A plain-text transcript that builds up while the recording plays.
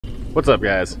What's up,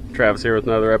 guys? Travis here with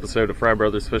another episode of Fry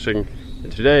Brothers Fishing, and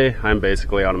today I'm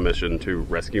basically on a mission to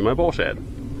rescue my bull shad.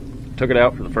 Took it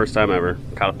out for the first time ever,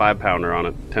 caught a 5-pounder on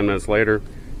it. 10 minutes later,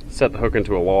 set the hook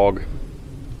into a log,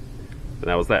 and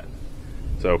that was that.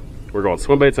 So we're going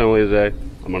swim baits only today.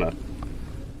 I'm gonna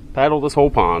paddle this whole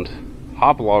pond,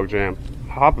 hop a log jam,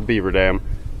 hop a beaver dam,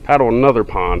 paddle another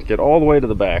pond, get all the way to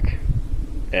the back,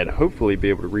 and hopefully be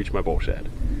able to reach my bull shad.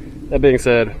 That being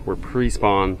said, we're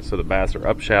pre-spawn, so the bass are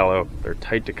up shallow, they're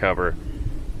tight to cover,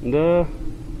 and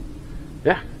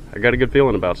yeah, I got a good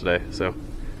feeling about today, so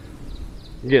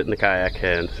get in the kayak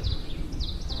and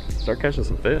start catching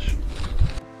some fish.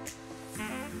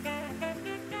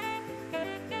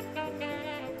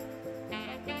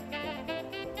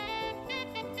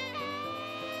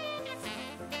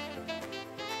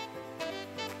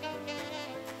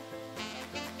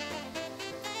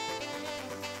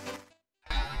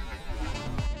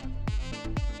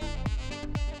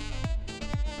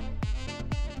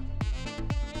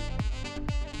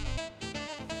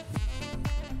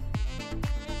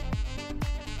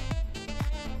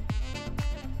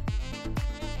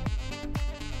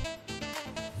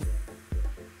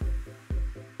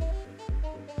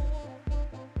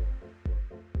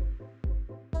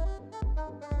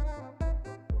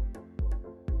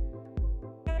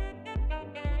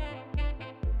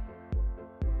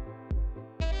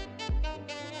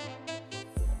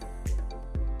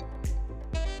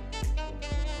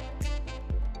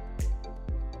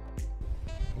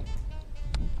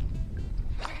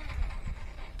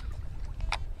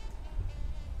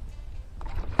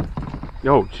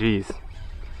 Oh, jeez.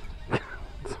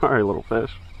 Sorry, little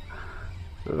fish.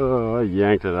 Oh, I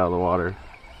yanked it out of the water.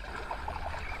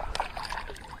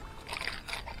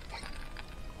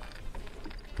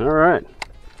 Alright.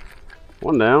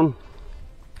 One down.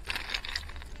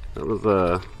 That was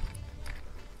a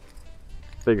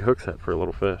big hook set for a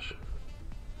little fish.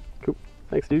 Cool.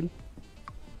 Thanks, dude.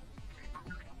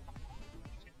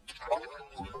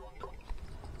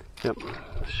 Yep.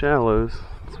 Shallows.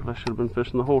 That's what I should have been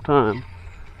fishing the whole time.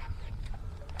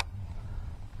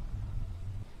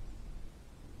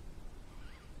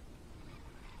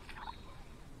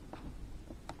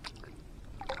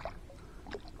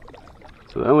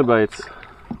 So the only bites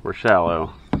were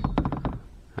shallow,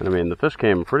 and I mean the fish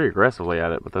came pretty aggressively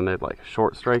at it, but then they'd like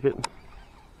short strike it.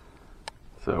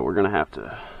 So we're gonna have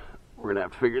to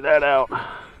figure that out.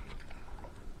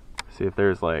 See if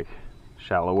there's like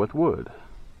shallow with wood,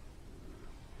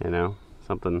 you know,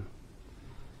 something.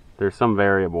 There's some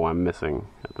variable I'm missing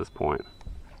at this point.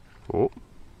 Oh.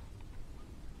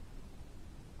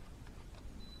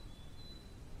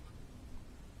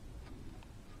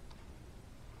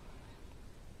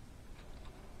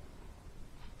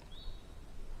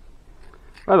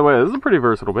 By the way, this is a pretty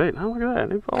versatile bait. Oh, look at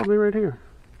that. He followed me right here.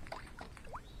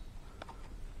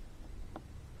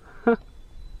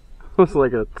 Looks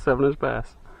like a 7-inch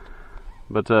bass.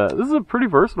 But this is a pretty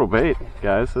versatile bait,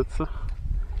 guys. It's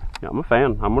yeah, I'm a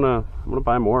fan. I'm gonna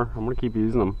buy more. I'm gonna keep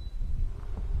using them.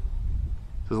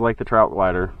 This is like the trout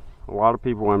glider. A lot of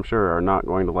people, I'm sure, are not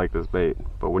going to like this bait,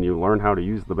 but when you learn how to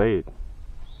use the bait,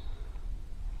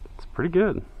 it's pretty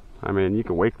good. I mean, you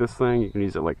can wake this thing. You can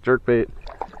use it like jerk bait.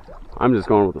 I'm just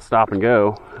going with a stop and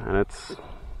go, and it's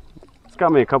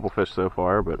got me a couple fish so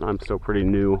far, but I'm still pretty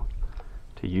new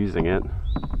to using it.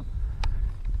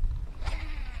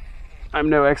 I'm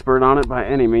no expert on it by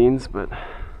any means, but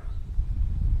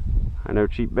I know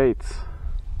cheap baits.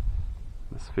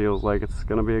 This feels like it's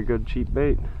gonna be a good cheap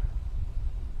bait.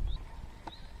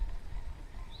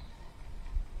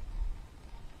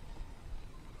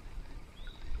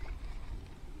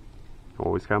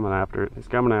 Oh, he's coming after it. He's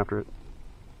coming after it.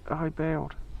 Oh, he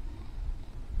bailed.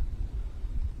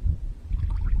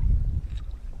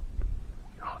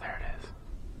 Oh, there it is.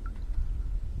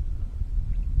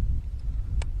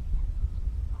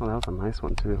 Oh, that was a nice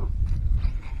one too.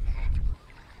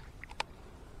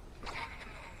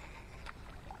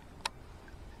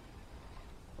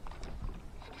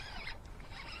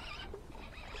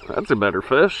 That's a better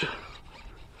fish.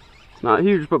 It's not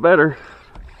huge, but better.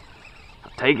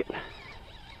 I'll take it.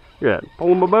 Look at that,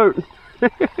 pulling my boat.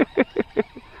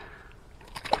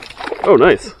 Oh,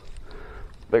 nice.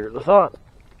 Bigger than I thought.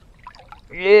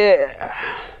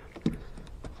 Yeah.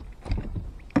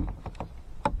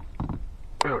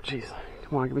 Oh, jeez.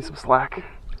 Come on, give me some slack.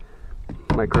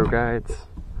 Micro guides.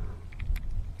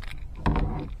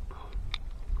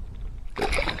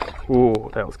 Ooh,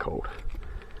 that was cold.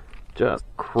 Just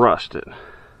crushed it.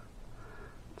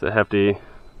 It's a hefty,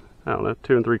 I don't know,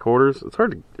 2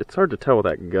 3/4. It's hard to tell with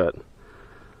that gut.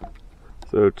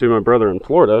 So to my brother in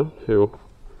Florida, who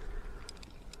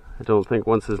I don't think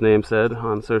once his name said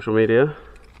on social media.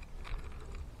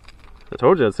 I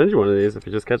told you I'd send you one of these if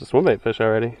you just catch a swimbait fish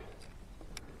already.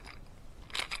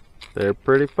 They're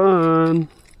pretty fun.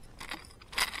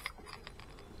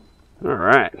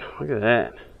 Alright, look at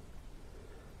that.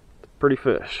 Pretty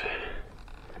fish.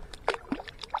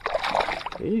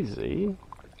 Easy.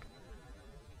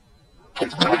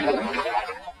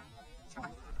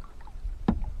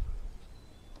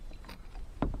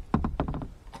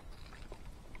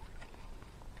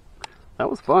 That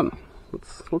was fun.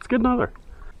 Let's get another.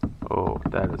 Oh,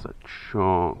 that is a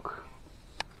chunk.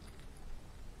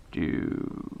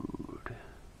 Dude.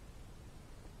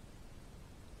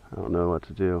 I don't know what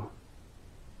to do.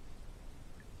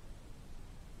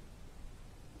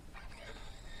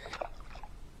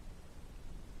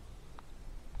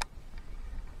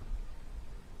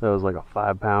 That was like a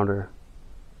 5-pounder.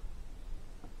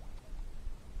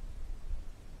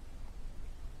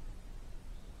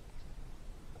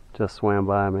 Just swam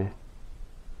by me.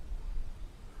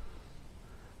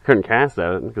 Couldn't cast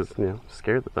at it because, you know,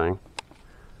 scared the thing.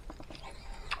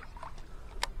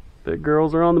 Big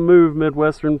girls are on the move,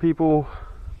 Midwestern people.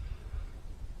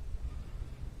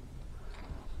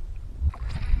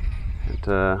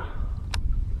 It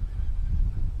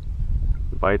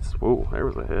bites. Whoa, there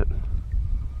was a hit.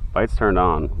 Bites turned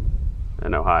on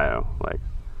in Ohio. Like,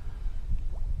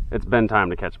 it's been time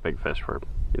to catch big fish for,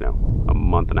 you know, a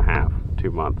month and a half,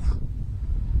 2 months.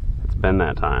 It's been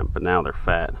that time, but now they're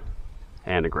fat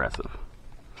and aggressive.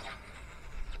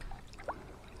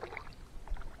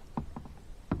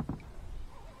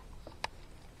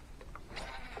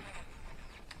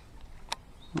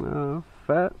 A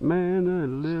fat man in a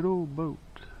little boat.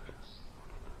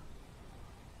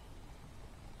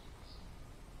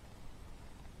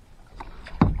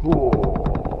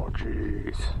 Oh,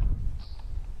 jeez.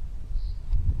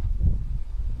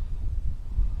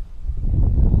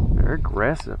 They're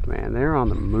aggressive, man. They're on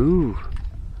the move.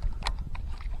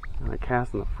 And they're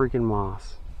casting the freaking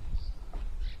moss.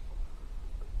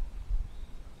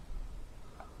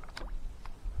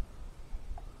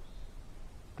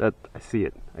 That, I see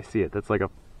it. I see it. That's like a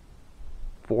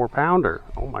 4-pounder.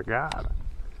 Oh my God.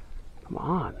 Come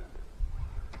on.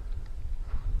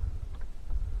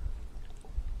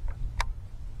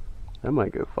 That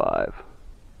might go 5.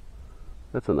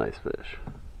 That's a nice fish.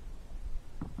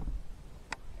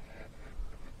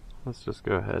 Let's just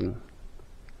go ahead and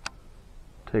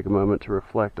take a moment to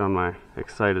reflect on my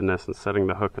excitedness and setting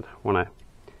the hook when I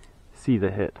see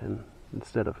the hit, and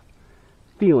instead of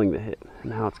feeling the hit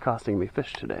and how it's costing me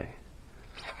fish today.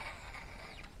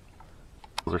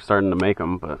 They're starting to make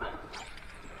them, but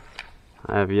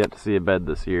I have yet to see a bed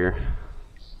this year.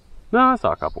 No, I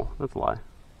saw a couple. That's a lie.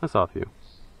 I saw a few.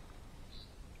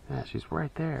 Yeah, she's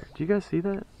right there. Do you guys see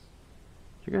that? Do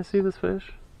you guys see this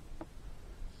fish?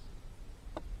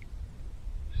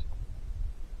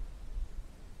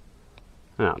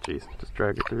 Oh, jeez. Just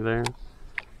drag it through there.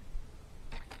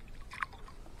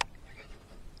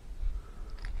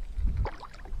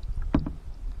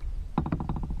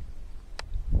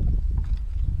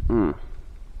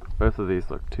 Both of these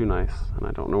look too nice, and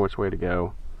I don't know which way to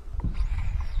go.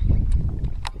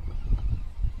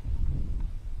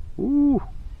 Ooh!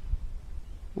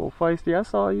 A little feisty, I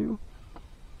saw you.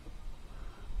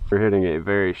 We're hitting a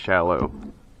very shallow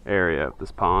area of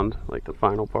this pond, like the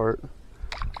final part.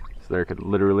 So there could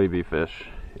literally be fish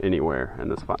anywhere in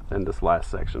this last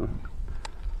section.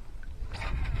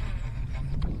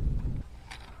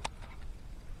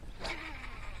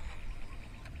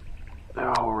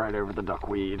 Oh, right over the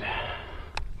duckweed.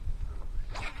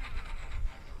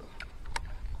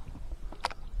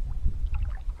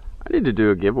 I need to do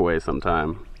a giveaway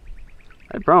sometime.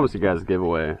 I promised you guys a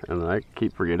giveaway, and I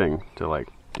keep forgetting to like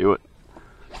do it.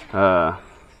 So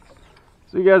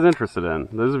you guys interested in?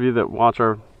 Those of you that watch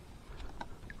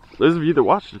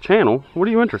the channel, what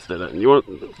are you interested in? You want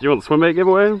the Swimbait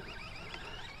giveaway?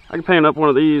 I can paint up one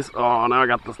of these. Oh, now I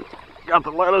got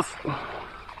the lettuce.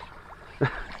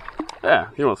 Yeah,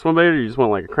 you want a swimbait or you just want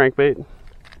like a crankbait? I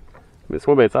mean,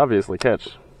 swimbaits obviously catch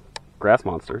grass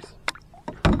monsters.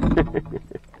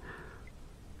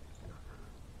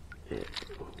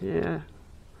 Yeah,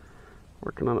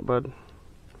 working on it, bud.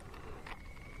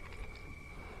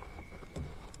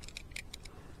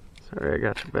 Sorry, I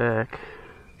got your back.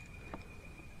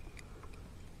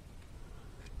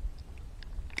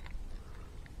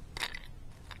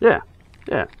 Yeah.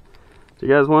 Do you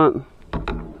guys want?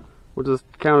 We'll just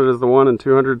count it as the 1 in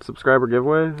 200 subscriber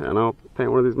giveaway, and I'll paint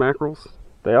one of these mackerels.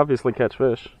 They obviously catch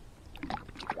fish.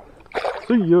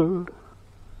 See ya!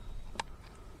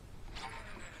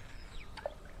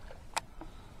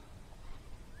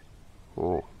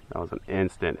 Oh, That was an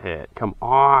instant hit. Come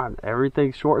on,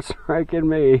 everything's short striking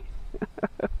me.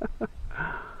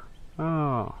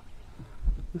 Oh,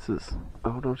 this is.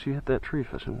 Oh, don't you hit that tree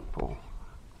fishing pole?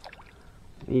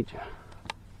 Need you.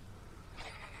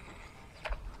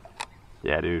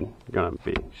 Yeah, dude, you're gonna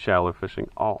be shallow fishing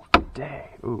all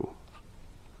day. Ooh.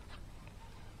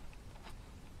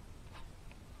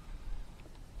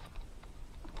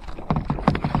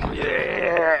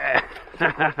 Yeah!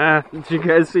 Did you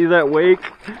guys see that wake?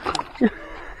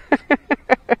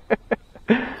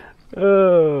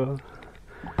 Oh.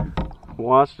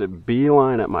 Watched it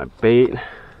beeline at my bait.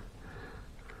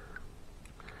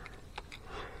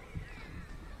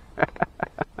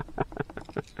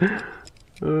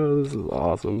 Oh, this is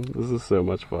awesome. This is so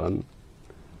much fun.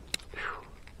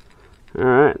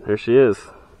 Alright, there she is.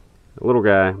 A little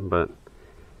guy, but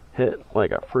hit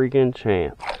like a freaking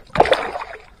champ.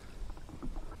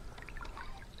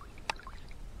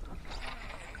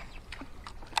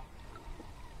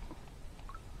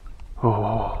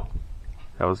 Oh,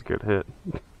 that was a good hit.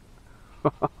 Did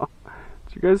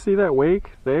you guys see that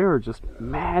wake? They are just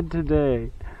mad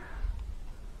today.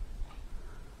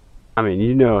 I mean,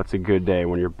 you know it's a good day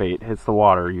when your bait hits the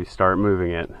water, you start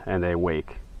moving it, and they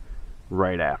wake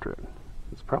right after it.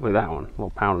 It's probably that one, a little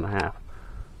pound and a half.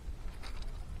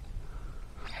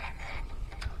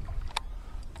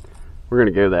 We're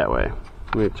gonna go that way.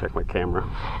 Let me check my camera.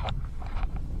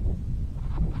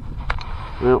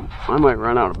 Well, I might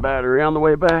run out of battery on the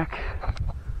way back,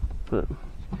 but I'm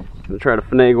gonna try to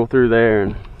finagle through there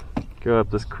and go up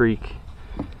this creek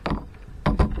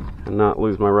and not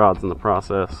lose my rods in the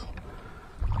process.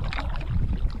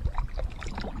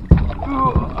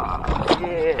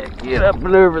 Yeah, get up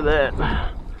and over that.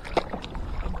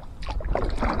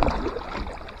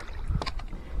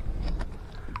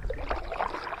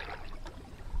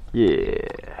 Yeah.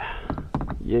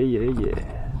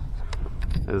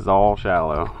 This is all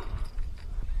shallow.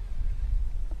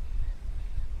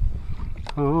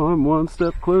 Oh, I'm one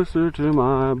step closer to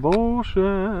my bull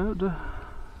shed.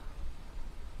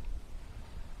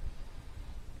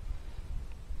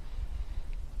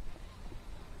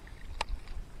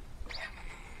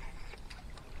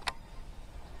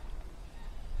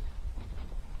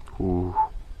 Ooh.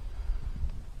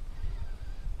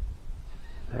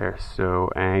 They're so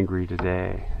angry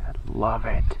today. I love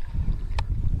it.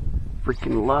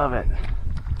 Freaking love it.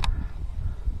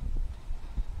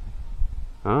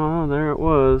 Oh, there it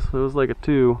was. It was like a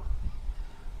 2.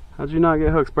 How'd you not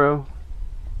get hooks, bro?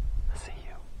 I see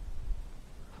you.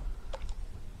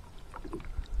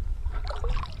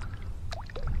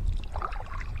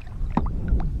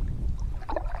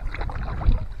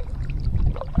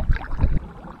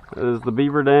 That is the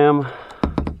beaver dam.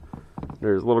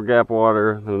 There's a little gap of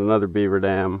water and another beaver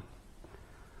dam.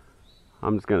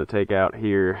 I'm just gonna take out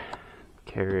here,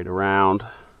 carry it around.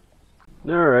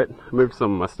 Alright, I moved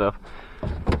some of my stuff.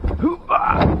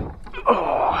 Oh.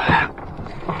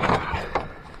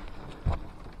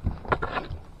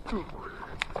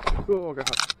 Oh god.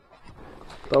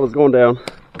 Thought I was going down.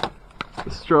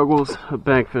 The struggles of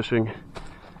bank fishing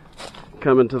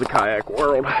coming to the kayak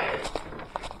world.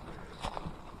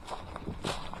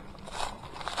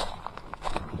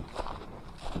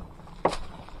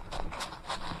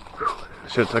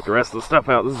 Should have took the rest of the stuff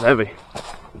out. This is heavy.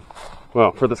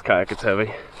 Well, for this kayak it's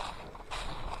heavy.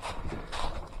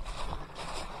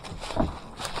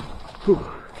 Whew.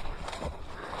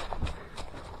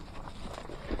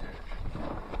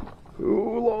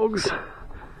 Ooh, logs.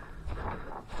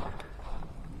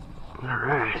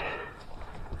 Alright.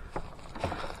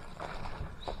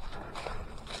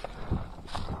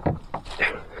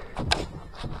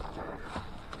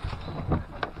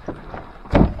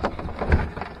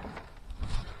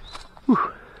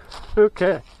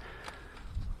 Okay,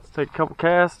 let's take a couple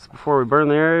casts before we burn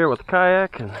the area with the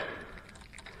kayak and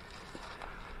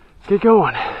get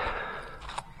going.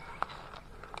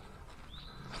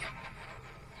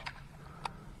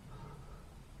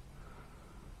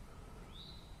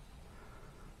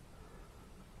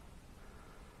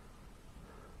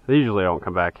 They usually don't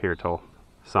come back here till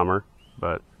summer,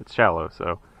 but it's shallow,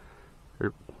 so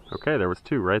okay, there was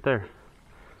 2 right there.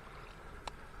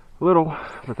 Little,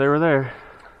 but they were there.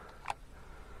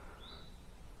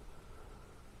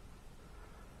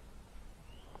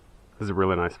 This is a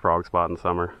really nice frog spot in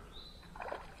summer.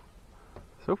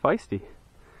 So feisty.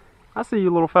 I see you,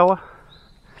 little fella.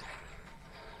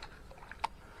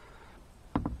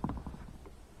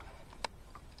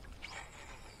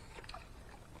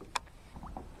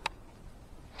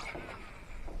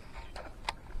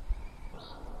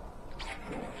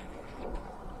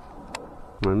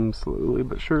 I'm slowly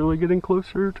but surely getting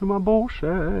closer to my bull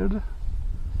shed.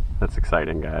 That's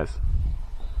exciting, guys.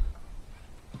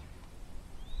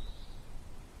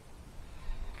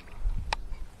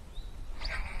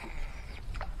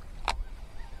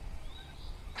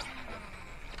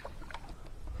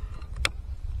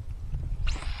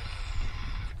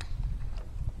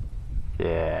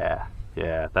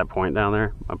 Yeah, at that point down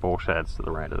there, my bull shed's to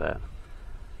the right of that.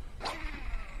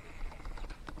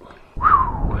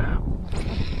 Whew.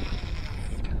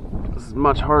 This is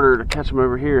much harder to catch them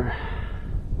over here.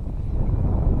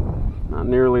 Not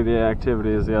nearly the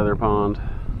activity as the other pond.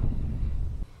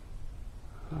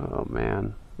 Oh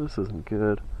man, this isn't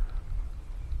good.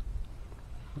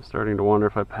 I'm starting to wonder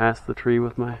if I passed the tree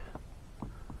with my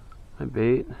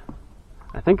bait.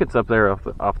 I think it's up there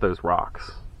off those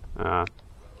rocks.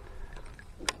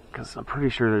 Because I'm pretty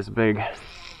sure there's a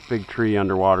big tree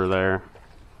underwater there.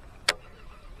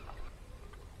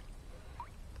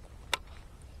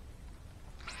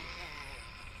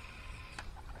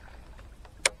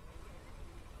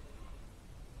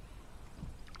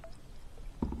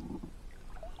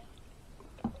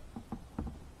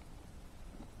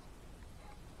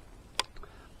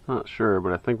 Not sure,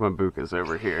 but I think my book is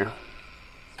over here.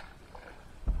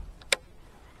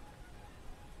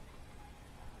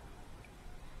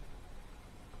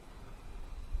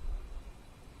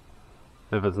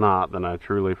 If it's not, then I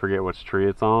truly forget which tree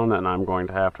it's on, and I'm going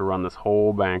to have to run this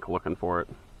whole bank looking for it.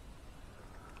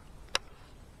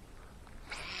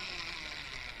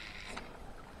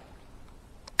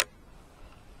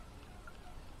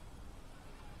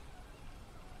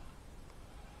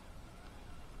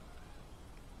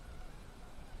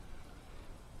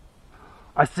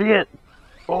 I see it!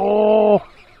 Oh!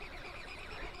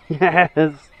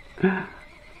 Yes!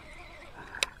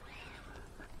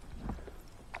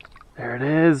 There it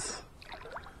is.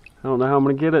 I don't know how I'm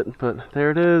gonna get it, but there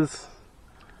it is.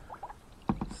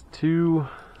 It's too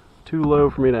low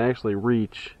for me to actually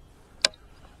reach. You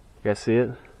guys see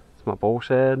it? It's my bull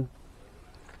shad.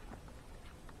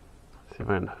 See if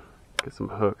I can get some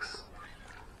hooks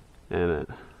in it.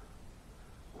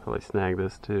 Probably snag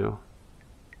this too.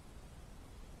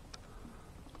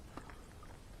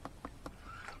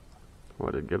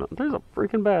 What did it get on? There's a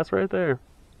freaking bass right there.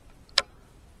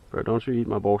 Bro, don't you eat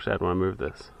my bull shad when I move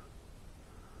this.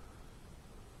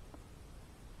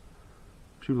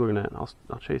 What you looking at? I'll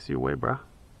chase you away, bro.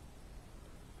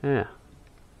 Yeah.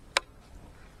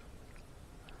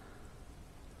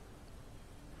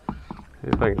 See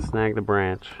if I can snag the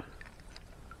branch.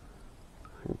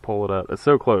 I can pull it up. It's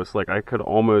so close, like I could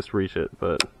almost reach it,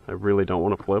 but I really don't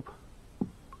want to flip.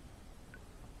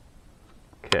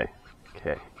 Okay.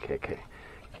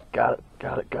 Got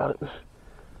it.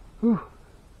 Whew.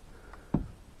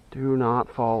 Do not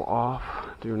fall off.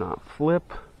 Do not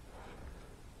flip.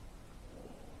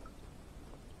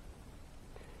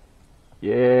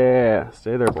 Yeah,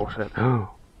 stay there, bullshit. Oh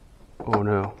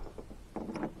no.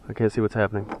 I can't see what's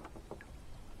happening.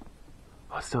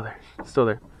 Oh, it's still there. It's still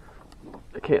there.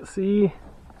 I can't see.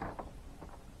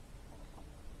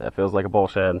 That feels like a bull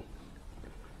shad.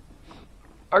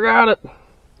 I got it.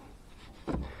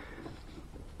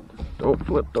 Don't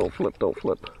flip.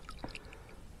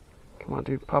 Come on,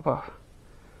 dude, pop off.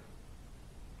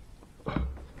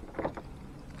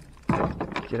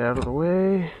 Get out of the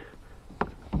way.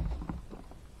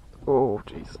 Oh,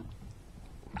 jeez.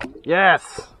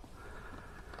 Yes!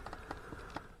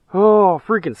 Oh,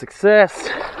 freaking success.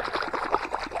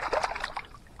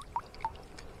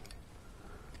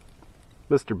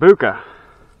 Mr. Buka,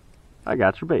 I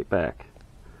got your bait back.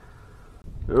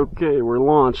 Okay, we're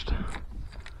launched.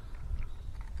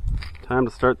 Time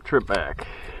to start the trip back.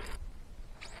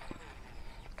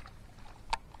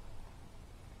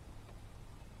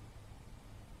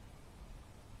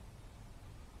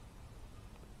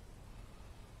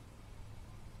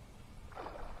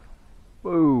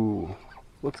 Whoa,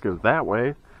 let's go that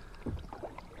way.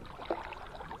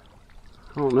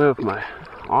 I don't know if my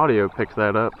audio picked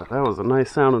that up, but that was a nice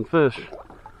sounding fish.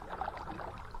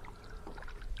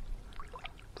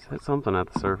 Just hit something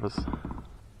at the surface.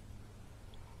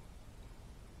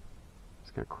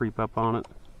 Just gotta creep up on it.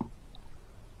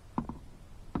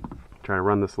 Try to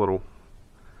run this little...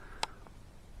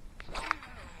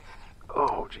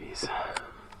 Oh, jeez.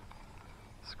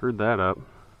 Screwed that up.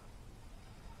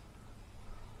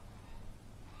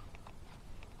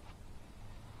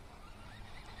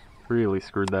 Really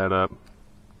screwed that up.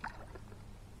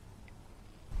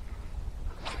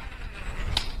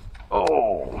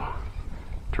 Oh,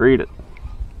 treat it.